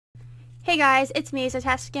Hey guys, it's me,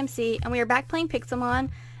 Zotastic MC, and we are back playing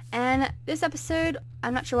Pixelmon. And this episode,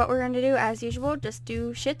 I'm not sure what we're going to do as usual, just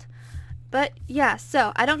do shit. But yeah,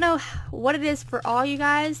 so I don't know what it is for all you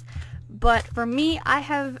guys, but for me, I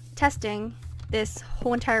have testing this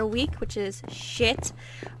whole entire week, which is shit.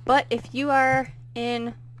 But if you are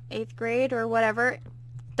in 8th grade or whatever,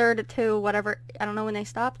 3rd to whatever, I don't know when they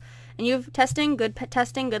stop, and you have testing, good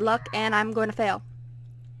testing, good luck, and I'm going to fail.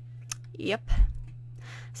 Yep.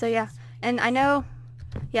 So yeah. And I know,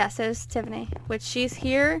 yeah, so is Tiffany, which she's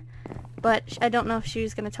here, but I don't know if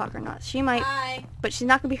she's going to talk or not. She might, Hi. But she's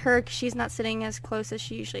not going to be heard because she's not sitting as close as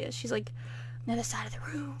she usually is. She's like on the other side of the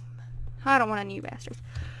room. I don't want any you bastards.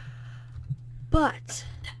 But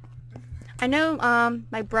I know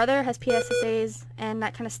my brother has PSSAs and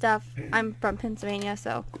that kind of stuff. I'm from Pennsylvania,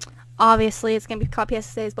 so obviously it's going to be called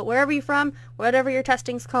PSSAs. But wherever you're from, whatever your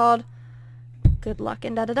testing's called, good luck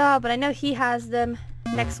and da-da-da. But I know he has them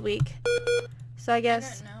next week. So I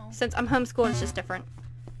guess since I'm homeschooled, it's just different.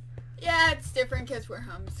 Yeah, it's different because we're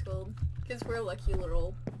homeschooled. Because we're lucky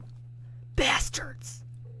little bastards.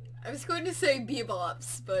 I was going to say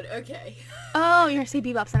bebops, but okay. Oh, you're going to say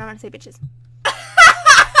bebops and I'm going to say bitches.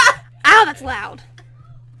 Ow, that's loud.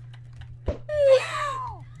 I'm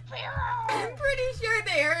pretty sure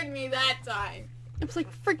they heard me that time. It was like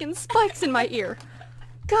freaking spikes in my ear.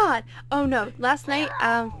 God. Oh no. Last night,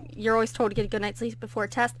 you're always told to get a good night's sleep before a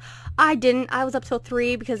test. I didn't. I was up till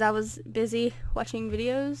 3 because I was busy watching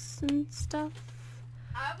videos and stuff.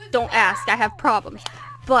 Don't ask. I have problems.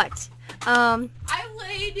 But, I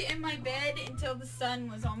laid in my bed until the sun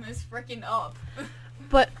was almost freaking up.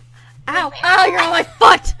 But, ow. Ow, you're on my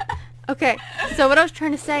foot! Okay. So what I was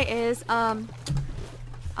trying to say is,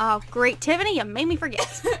 oh, great. Tiffany, you made me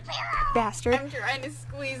forget. Bastard. I'm trying to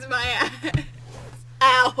squeeze my ass.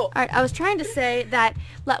 Ow. Alright, I was trying to say that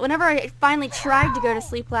whenever I finally tried to go to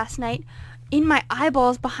sleep last night, in my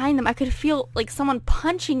eyeballs behind them, I could feel like someone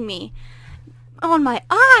punching me on my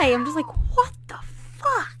eye. I'm just like, what the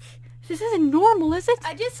fuck? This isn't normal, is it?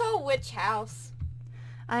 I just saw a witch house.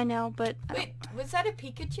 I know, but... Wait, was that a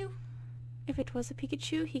Pikachu? If it was a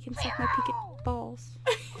Pikachu, he can suck my Pikachu balls.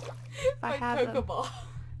 If I have Pokeball. them.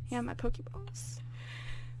 Yeah, my Pokeballs.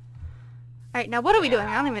 Alright, now what are we doing?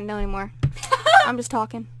 I don't even know anymore. I'm just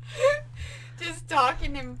talking. Just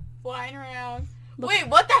talking and flying around. Look. Wait,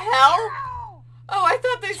 what the hell? Oh, I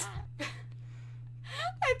thought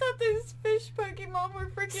those fish Pokemon were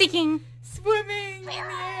freaking Seeking. swimming in the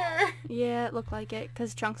air. Yeah, it looked like it,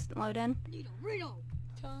 because Chunks didn't load in.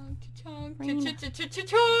 Chunk, chunk, Reno.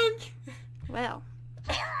 chunk. Well.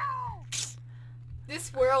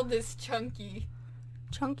 This world is chunky.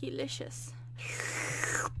 Chunky-licious.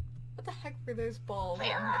 What the heck were those balls on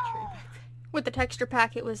that tree back there? With the texture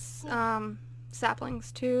pack, it was,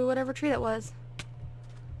 saplings to whatever tree that was.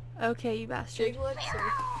 Okay, you bastard. Diglets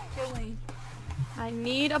are killing. I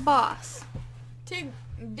need a boss.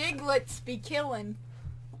 Diglets be killing.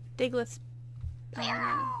 Diglets. I don't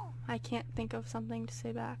know. I can't think of something to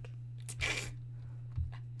say back.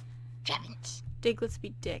 Diglets be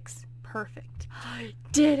dicks. Perfect. I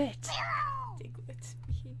did it! Diglets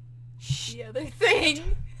be the other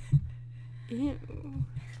thing. Ew.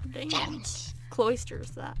 Damn.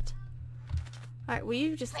 Cloisters that. Alright, will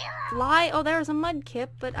you just fly? Oh, there's a mudkip,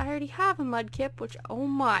 but I already have a mudkip, which, oh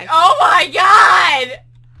my. Oh my god!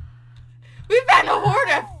 We found a horde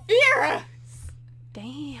of Fearos!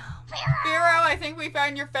 Damn. Fearo, I think we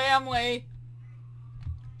found your family.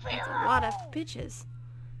 That's a lot of bitches.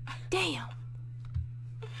 Damn.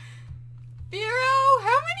 Fearo,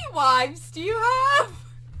 how many wives do you have?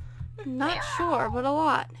 Not sure, but a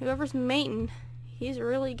lot. Whoever's mating, he's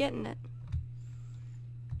really getting it.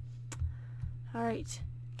 Alright.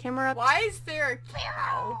 Camera up. Why is there a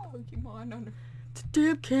cow Pokemon on The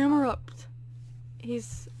damn camera up.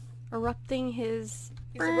 He's erupting his...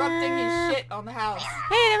 He's erupting his shit on the house.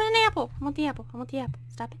 Hey, I want an apple. I want the apple. I want the apple.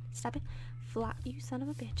 Stop it. Stop it. Fly, you son of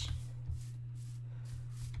a bitch.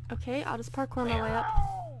 Okay, I'll just parkour my way up.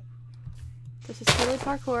 This is totally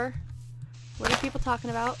parkour. What are people talking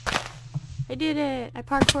about? I did it. I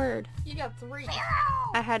parkoured. You got 3.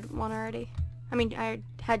 I had one already. I mean, I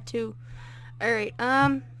had 2. Alright,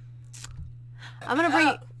 I'm gonna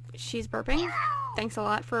bring... She's burping. Thanks a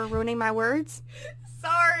lot for ruining my words.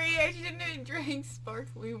 Sorry, I shouldn't have drank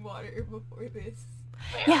sparkling water before this.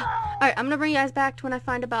 Yeah. Alright, I'm gonna bring you guys back to when I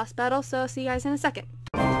find a boss battle, so see you guys in a second.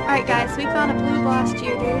 Alright guys, we found a blue boss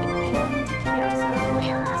Geodude, and yeah, so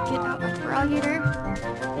let's get out my alligator.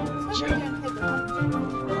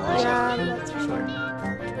 Yeah, that's for sure.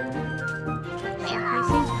 He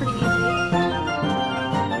seems pretty easy.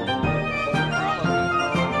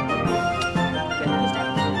 Good, he's dead.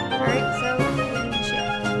 Alright,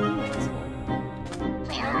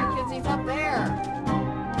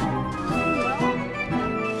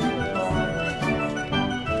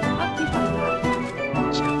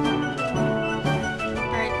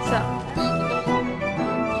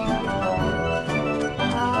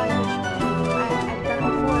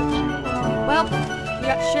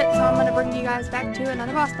 got shit, so I'm gonna bring you guys back to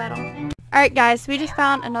another boss battle. Alright guys, we just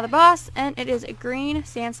found another boss, and it is a green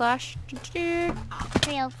sand slash. And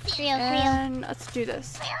let's do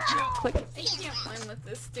this. Click. I can't win with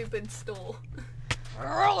this stupid stool.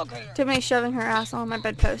 Tiffany's shoving her ass on my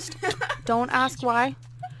bedpost. Don't ask why,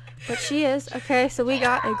 but she is. Okay, so we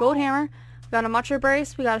got a gold hammer, we got a matcha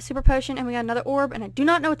brace, we got a super potion, and we got another orb, and I do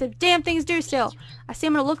not know what the damn things do still. I see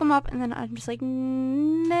I'm gonna look them up, and then I'm just like,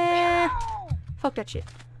 nah. Fuck that shit.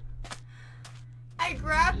 I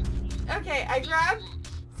grabbed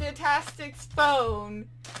Zotastic's phone,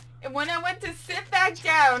 and when I went to sit back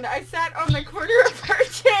down, I sat on the corner of her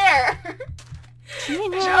chair.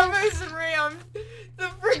 And almost rammed the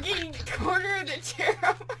freaking corner of the chair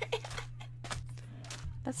on my head.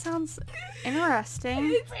 That sounds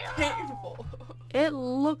interesting. It's painful. It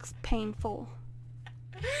looks painful.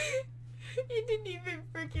 You didn't even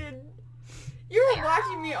freaking... You were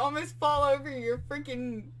watching me almost fall over your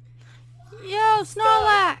freaking... Yo,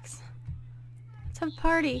 Snorlax! Let's have a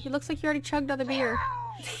party. It looks like you already chugged all the beer.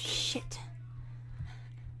 Shit.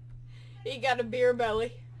 You got a beer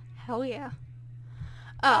belly. Hell yeah.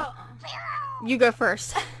 Oh, you go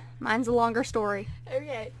first. Mine's a longer story.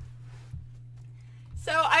 Okay.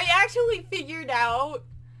 So I actually figured out,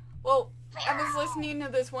 well, I was listening to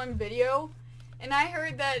this one video, and I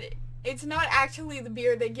heard that it's not actually the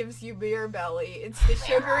beer that gives you beer belly. It's the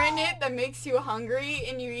sugar in it that makes you hungry,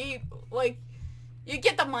 and you eat, like, you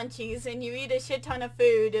get the munchies, and you eat a shit ton of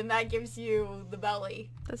food, and that gives you the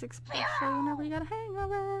belly. That's especially whenever you got a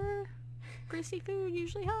hangover. Greasy food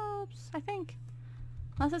usually helps, I think.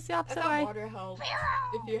 Unless it's the I opposite thought way. water helps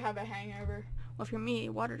if you have a hangover. Well, if you're me,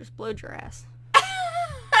 water just blowed your ass.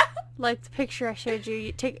 Like the picture I showed you.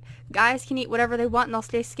 You take guys can eat whatever they want and they'll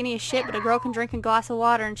stay skinny as shit, but a girl can drink a glass of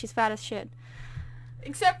water and she's fat as shit.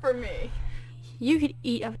 Except for me. You could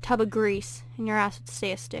eat a tub of grease and your ass would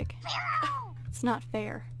stay a stick. It's not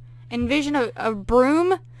fair. Envision a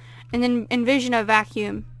broom and then envision a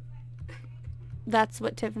vacuum. That's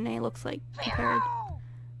what Tiffany looks like compared.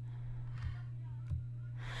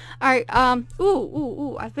 Alright,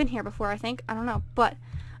 ooh, I've been here before, I think. I don't know, but,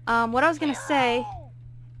 what I was gonna say...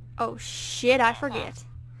 Oh, shit, I forget.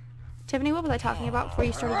 Tiffany, what was I talking about before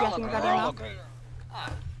you started yapping about your mouth?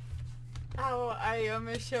 Oh, I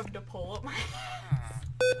almost shoved a pole up my ass.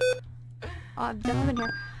 Oh, I've definitely been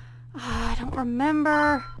here. I don't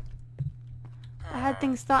remember. I had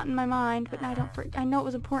things thought in my mind, but now I know it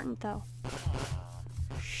was important, though.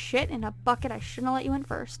 Shit, in a bucket, I shouldn't have let you in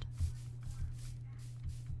first.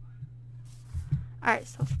 Alright,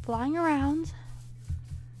 so flying around.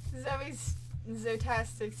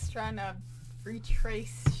 Zotastic's trying to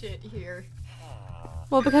retrace shit here.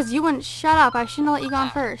 Well, because you wouldn't shut up, I shouldn't have let you go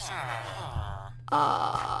on first. So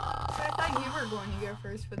I thought you were going to go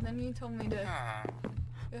first, but then you told me to...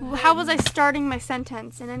 How was I starting my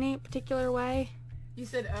sentence? In any particular way? You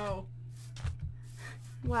said, oh.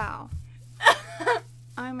 Wow.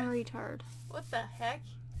 I'm a retard. What the heck?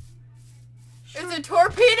 There's a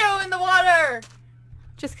torpedo in the water!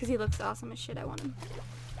 Just because he looks awesome as shit, I want him.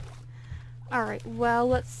 Alright, well,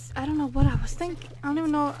 let's... I don't know what I was thinking. I don't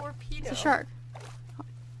even know... Torpedo. It's a shark.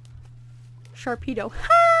 Sharpedo.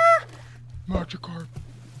 Magikarp.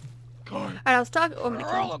 Alright, I was talking... Oh, I'm gonna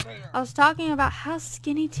kill him. I was talking about how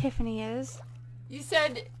skinny Tiffany is. You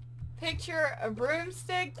said, picture a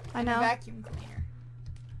broomstick and a vacuum cleaner.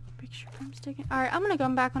 Picture broomstick. Alright, I'm gonna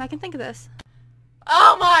come back when I can think of this.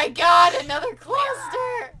 Oh my god, another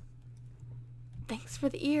cluster! Thanks for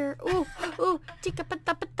the ear. Ooh, ooh. Tika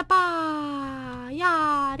pata pata pa.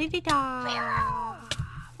 Ya, di di da.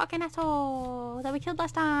 Fucking asshole that we killed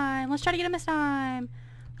last time. Let's try to get him this time.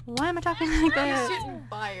 Why am I talking like I'm this? shooting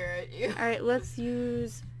fire at you. Alright, let's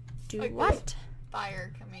use... Do Like what?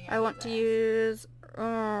 Fire coming out. I want to use...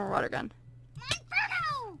 water gun.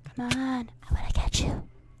 Come on. I want to catch you.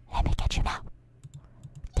 Let me catch you now.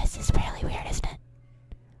 This is fairly weird, isn't it?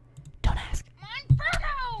 Don't ask.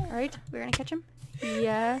 Alright, we're gonna catch him.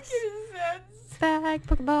 Yes. Bag,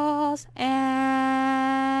 Pokeballs,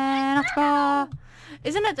 and Ultra Ball.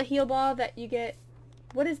 Isn't it the heal ball that you get?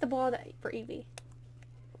 What is the ball that for Eevee?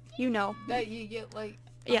 You know. That you get like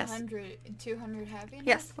 100, 200 happiness?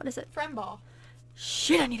 Yes, what is it? Friend ball.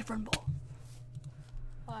 Shit, I need a friend ball.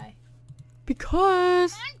 Why?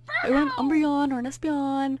 Because I want an Umbreon or an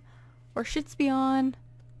Espeon or Shitspeon.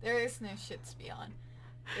 There is no shits beyond.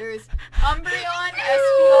 There is Umbreon,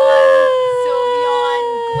 Espeon, Sylveon,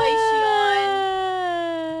 Glaceon,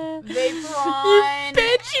 Vaporeon. You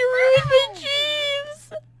bitch, you ruined my dreams.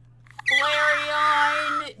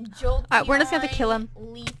 Flareon, Jolteon. Alright, we're just gonna have to kill him.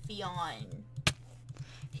 Leafeon.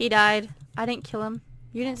 He died. I didn't kill him.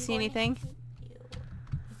 You didn't see anything.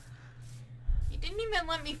 didn't even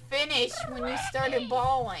let me finish when you started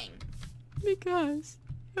bawling. Because.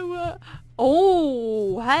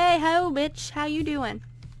 Oh, hey ho, bitch. How you doing?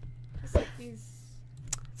 It's like he's...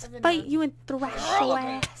 Bite you and thrash your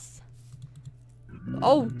ass.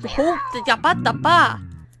 Oh, hold the ba.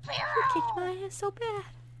 You kicked my ass so bad.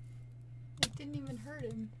 It didn't even hurt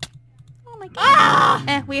him. Oh my god.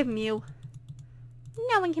 Ah! We have Mew.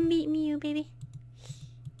 No one can beat Mew, baby.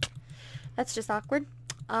 That's just awkward.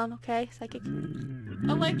 Okay, psychic.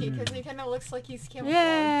 I like it because he kind of looks like he's camouflaged.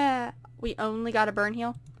 Yeah. We only got a burn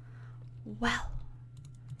heal. Well.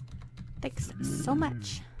 Thanks so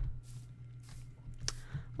much.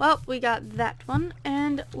 Well, we got that one,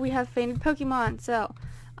 and we have fainted Pokemon, so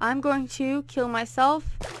I'm going to kill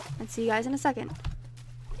myself and see you guys in a second.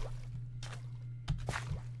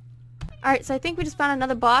 Alright, so I think we just found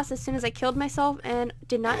another boss as soon as I killed myself and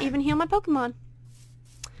did not even heal my Pokemon.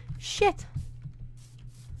 Shit.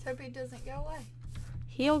 Let's hope he doesn't go away.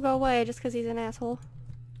 He'll go away just because he's an asshole.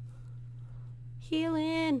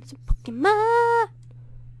 Healing some Pokemon.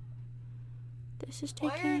 This is taking...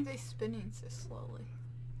 Why are they spinning so slowly?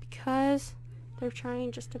 Because they're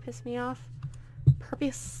trying just to piss me off.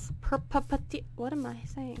 What am I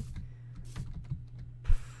saying?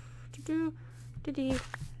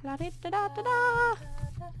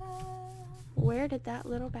 Where did that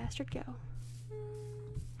little bastard go?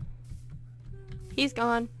 He's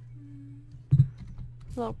gone.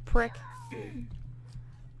 Little prick.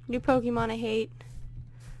 New Pokemon I hate.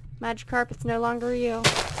 Magikarp, it's no longer you.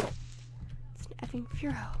 It's an effing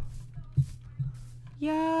Furo.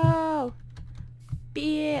 Yo!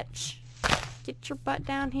 Bitch! Get your butt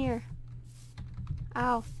down here.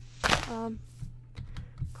 Ow.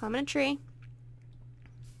 Climbing a tree.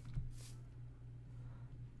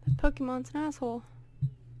 That Pokemon's an asshole.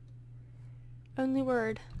 Only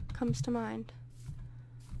word comes to mind.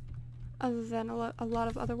 Other than a lot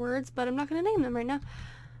of other words, but I'm not going to name them right now.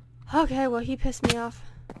 Okay, well, he pissed me off.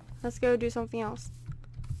 Let's go do something else.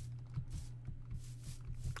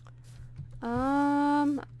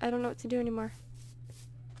 I don't know what to do anymore.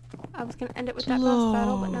 I was gonna end it with that boss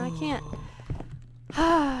battle, but now I can't.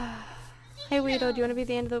 Hey, Weirdo, do you want to be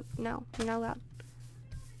the end of the... No, you're not allowed.